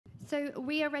So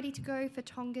we are ready to go for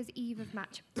Tonga's eve of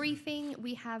match briefing.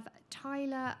 We have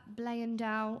Tyler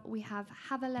Blayendau, we have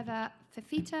Havaleva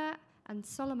Fifita and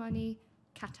Solomoni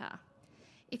Kata.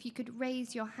 If you could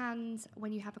raise your hands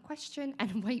when you have a question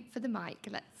and wait for the mic.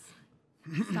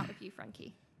 Let's start with you,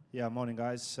 Frankie. Yeah, morning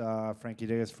guys. Frankie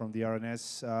Davis from the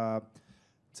RNS.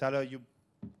 Tyler, you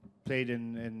played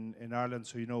in Ireland,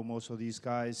 so you know most of these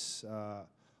guys.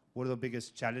 What are the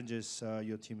biggest challenges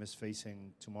your team is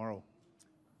facing tomorrow?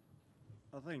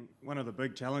 I think one of the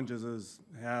big challenges is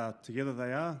how together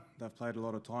they are. They've played a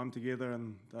lot of time together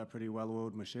and they're a pretty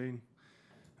well-oiled machine.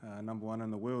 #1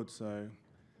 in the world, so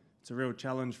it's a real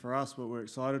challenge for us, but we're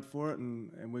excited for it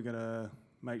and we're going to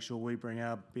make sure we bring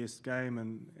our best game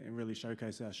and really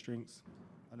showcase our strengths.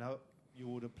 And how you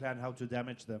would plan how to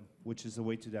damage them? Which is the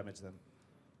way to damage them?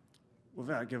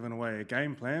 Without giving away a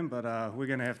game plan, but we're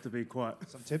going to have to be quite...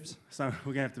 Some tips? We're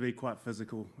going to have to be quite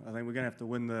physical. I think we're going to have to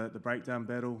win the breakdown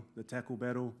battle, the tackle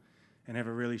battle, and have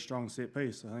a really strong set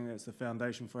piece. I think that's the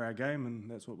foundation for our game, and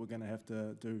that's what we're going to have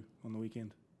to do on the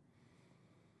weekend.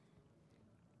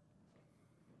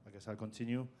 I guess I'll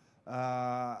continue.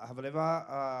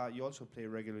 Havaleva, you also play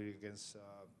regularly against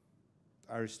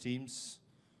Irish teams.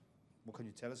 What can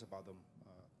you tell us about them?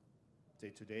 Day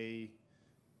to day,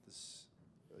 this...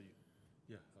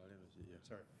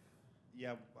 Sorry.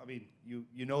 Yeah, I mean,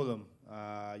 you know them.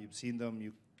 You've seen them.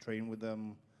 You train with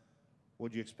them.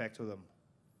 What do you expect of them?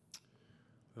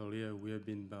 Well, yeah, we have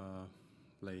been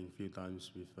playing a few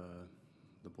times with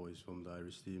the boys from the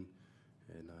Irish team,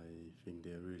 and I think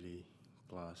they're really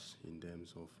class in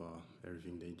terms of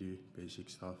everything they do, basic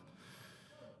stuff,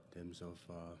 in terms of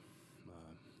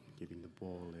keeping the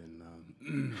ball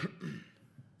and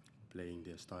playing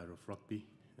their style of rugby,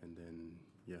 and then,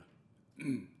 yeah.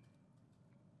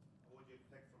 What do you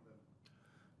expect from them?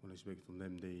 What I expect from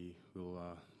them, they will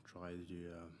try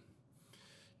to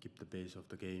keep the pace of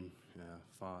the game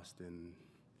fast and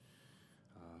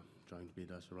trying to beat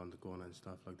us around the corner and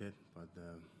stuff like that, but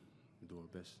we do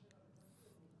our best.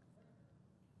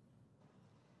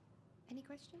 Any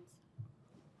questions?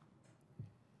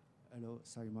 Hello,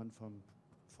 Simon from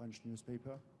French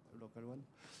newspaper, a local one.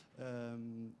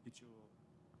 It's your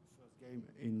first game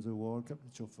in the World Cup.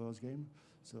 It's your first game.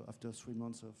 So after 3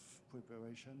 months of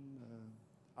preparation,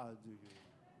 how do you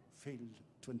feel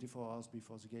 24 hours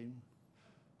before the game?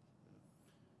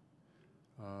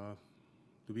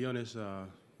 To be honest,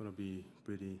 gonna be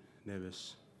pretty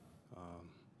nervous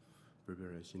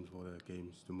preparation for the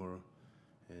games tomorrow,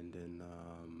 and then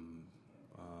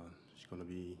it's gonna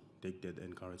be take that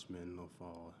encouragement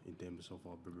of in terms of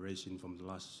our preparation from the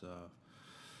last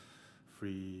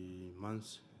 3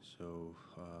 months. So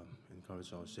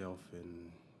encourage ourselves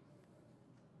and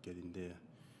get in there,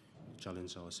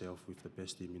 challenge ourselves with the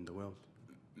best team in the world.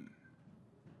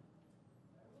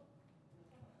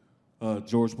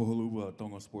 George Poholu,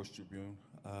 Tonga Sports Tribune.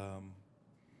 For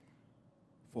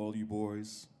all you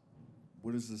boys,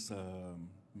 what does this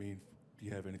mean? Do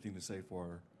you have anything to say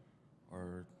for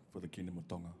the Kingdom of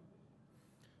Tonga?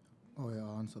 Oh yeah,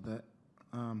 I'll answer that.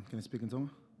 Can I speak in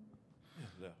Tonga?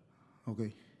 Yeah.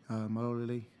 Okay. Malo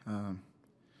lelei.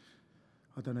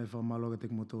 Atana fa malo ke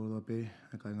tek moto do pe,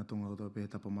 ka nga Tonga do pe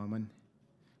tapa maman.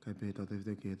 Kai pe tau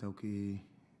te ke tau ki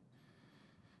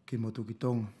moto ki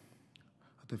Tonga.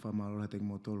 Ate fa malo tek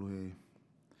moto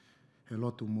he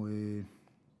lotu mo e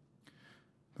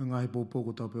ngai popo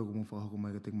ko tau pe ko mo fa ko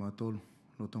mai ke tek moto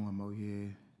lo Tonga mau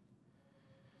he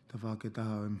ta fa ke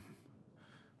ta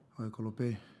o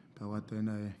kolope pa wate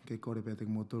na ke kore pe tek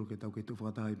moto ke tau ke tu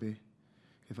fa ta pe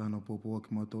ke fa no popo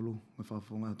ki moto lu me fa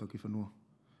fonga to ki fa no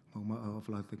ma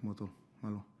fa tek moto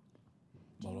malo.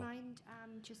 Do you mind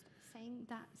just saying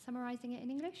that, summarizing it in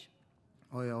English?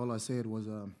 Oh yeah, all I said was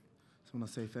just want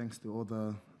to say thanks to all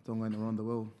the Tongan around the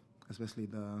world, especially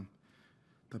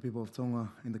the people of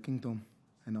Tonga in the kingdom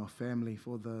and our family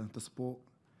for the support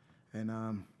and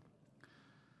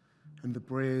the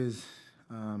prayers.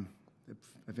 I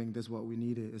think that's what we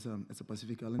needed as a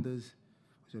Pacific Islanders,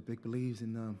 which are big beliefs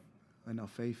in our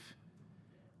faith.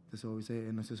 That's all we say,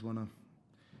 and I just want to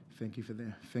thank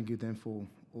you them for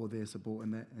all their support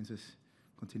and that, and just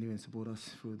continue and support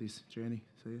us through this journey.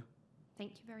 So yeah.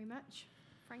 Thank you very much.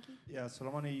 Frankie? Yeah,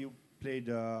 Solomoni, you played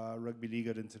Rugby League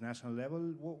at international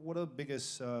level. What are the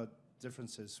biggest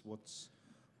differences? What's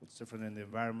different in the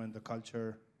environment, the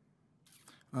culture?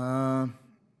 To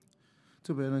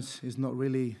be honest, it's not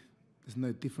really, there's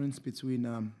no difference between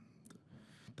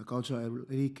the culture at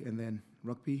league and then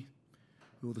rugby.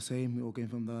 We're all the same. We all came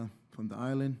from the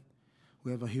island.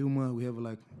 We have a humor. We have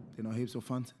heaps of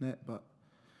fun in it. But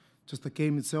just the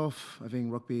game itself, I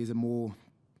think rugby is a more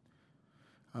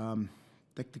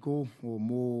tactical or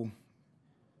more,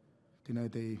 you know,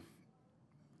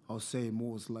 I'll say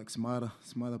more like smarter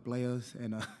players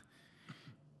and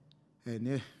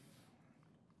yeah.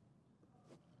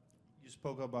 You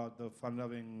spoke about the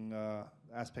fun-loving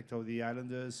aspect of the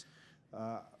Islanders.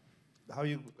 How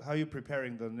are you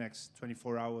preparing the next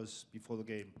 24 hours before the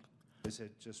game? Is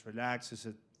it just relax? Is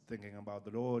it thinking about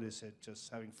the Lord? Is it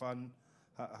just having fun?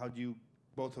 How do you,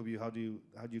 both of you, how do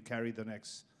you carry the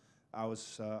next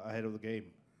hours ahead of the game?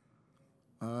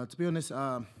 To be honest,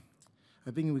 I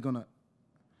think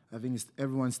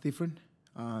everyone's different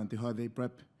to how they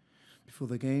prep before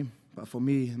the game. But for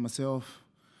me, myself,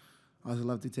 I just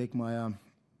love to take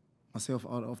myself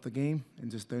out of the game and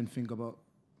just don't think about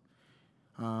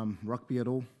rugby at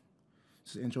all.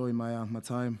 Just enjoy my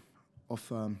time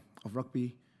of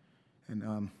rugby,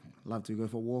 and love to go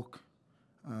for a walk,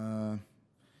 go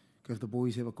with the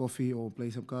boys, have a coffee or play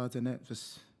some cards and that.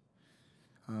 Just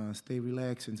stay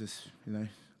relaxed and just, you know,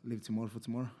 live tomorrow for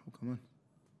tomorrow. Oh, come on.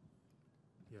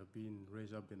 Yeah, being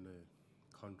raised up in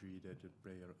a country that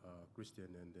pray Christian,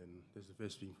 and then that's the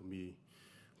first thing for me.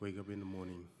 Wake up in the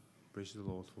morning, praise the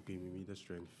Lord for giving me the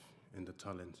strength and the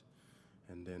talent,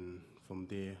 and then from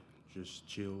there just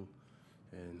chill,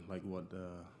 and like what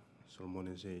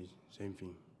Solomon says, same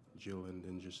thing, chill, and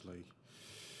then just like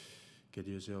get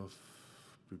yourself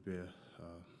prepared,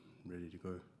 ready to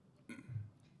go.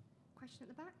 Question at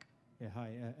the back. Yeah,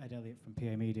 hi, Ed Elliott from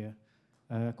PA Media.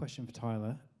 Question for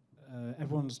Tyler.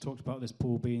 Everyone's talked about this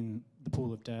pool being the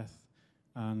pool of death,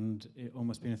 and it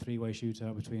almost being a three-way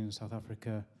shootout between South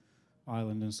Africa,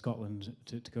 Ireland and Scotland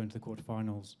to go into the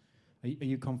quarterfinals. Are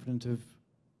you confident of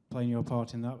playing your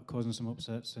part in that, causing some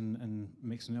upsets and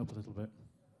mixing it up a little bit?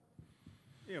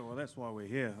 Yeah, well, that's why we're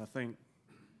here. I think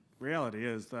reality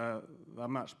is they're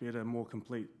much better, more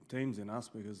complete teams than us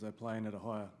because they're playing at a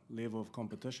higher level of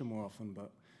competition more often,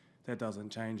 but that doesn't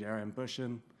change our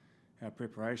ambition, our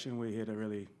preparation. We're here to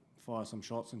really fire some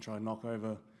shots and try and knock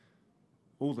over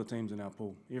all the teams in our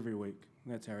pool every week.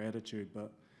 That's our attitude,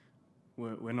 but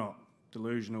we're not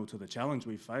delusional to the challenge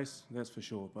we face, that's for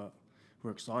sure, but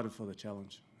we're excited for the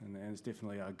challenge, and it's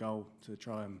definitely our goal to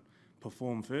try and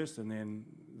perform first, and then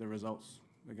the results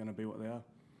are going to be what they are.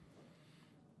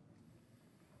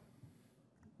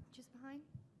 Just behind.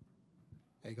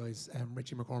 Hey guys,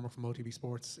 Richie McCormick from OTB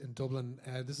Sports in Dublin.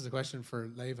 This is a question for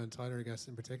Leva and Tyler, I guess,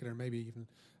 in particular, maybe even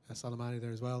Solomani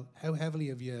there as well. How heavily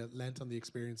have you lent on the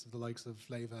experience of the likes of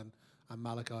Leva and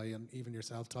Malachi and even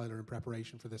yourself, Tyler, in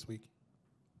preparation for this week,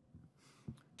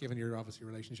 given your obviously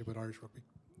relationship with Irish rugby?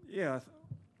 Yeah,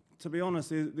 to be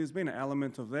honest, there's been an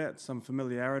element of that, some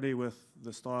familiarity with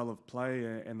the style of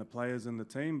play and the players in the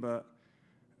team, but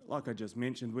like I just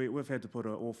mentioned, we've had to put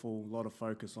an awful lot of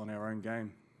focus on our own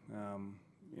game.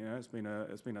 You know, it's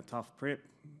been a tough prep.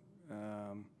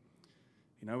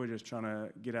 You know, we're just trying to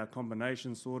get our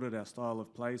combination sorted, our style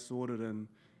of play sorted,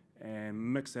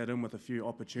 and mix that in with a few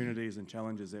opportunities and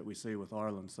challenges that we see with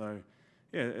Ireland. So,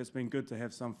 yeah, it's been good to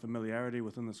have some familiarity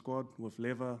within the squad with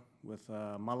Leva, with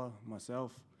Muller,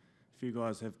 myself. A few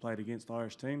guys have played against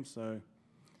Irish teams, so.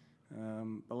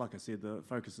 But like I said, the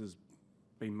focus has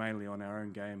been mainly on our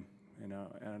own game and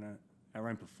our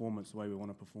own performance, the way we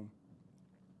want to perform.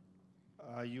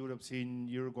 You would have seen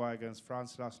Uruguay against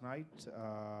France last night.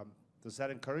 Does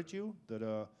that encourage you that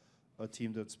a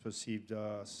team that's perceived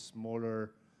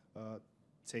smaller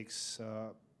takes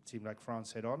a team like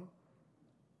France head on?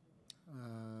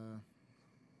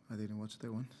 I didn't watch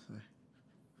that one. So.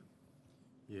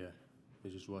 Yeah, I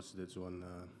just watched that one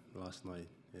last night,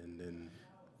 and then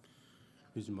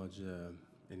pretty much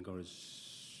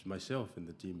encouraged myself and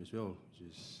the team as well,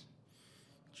 just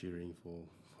cheering for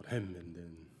them, and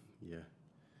then yeah,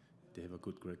 they have a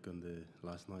good crack on the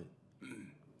last night.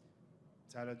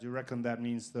 Tyler, do you reckon that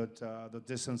means that the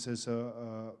distances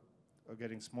are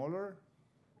getting smaller?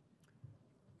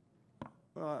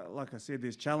 Like I said,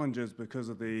 there's challenges because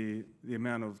of the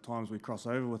amount of times we cross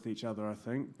over with each other, I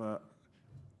think, but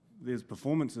there's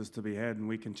performances to be had and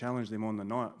we can challenge them on the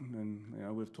night. And you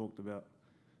know, we've talked about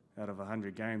out of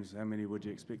 100 games, how many would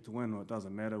you expect to win? Well, it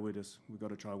doesn't matter, we've got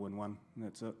to try win one, and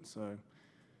that's it. So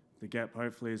the gap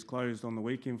hopefully is closed on the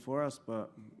weekend for us,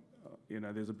 but you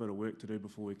know, there's a bit of work to do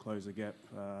before we close the gap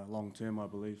long term, I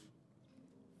believe.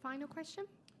 Final question.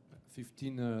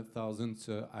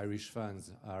 15,000 Irish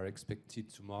fans are expected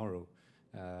tomorrow.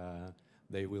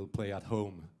 They will play at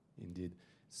home, indeed.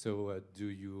 So do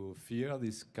you fear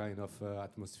this kind of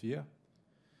atmosphere?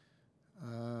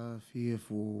 Fear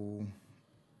for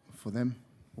them?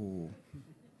 Or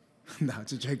no,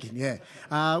 just joking, yeah.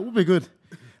 We'll be good.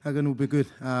 I reckon we'll be good.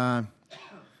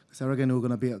 So I reckon we're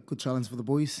going to be a good challenge for the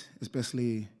boys,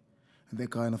 especially And that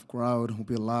kind of crowd will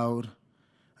be loud.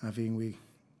 I think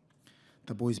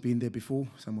the boys been there before,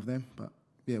 some of them, but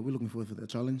yeah, we're looking forward to the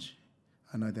challenge.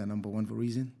 I know they're number one for a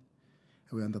reason.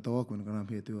 We're underdog, we're going to come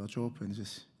here, do our job and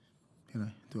just,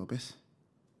 do our best.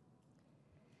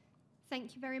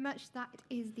 Thank you very much. That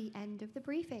is the end of the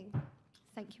briefing.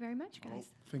 Thank you very much, guys.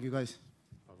 Thank you, guys.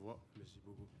 Au revoir. Merci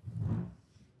beaucoup.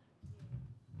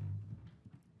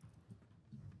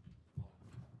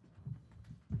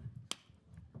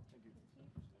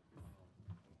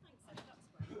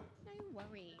 No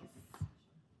worries.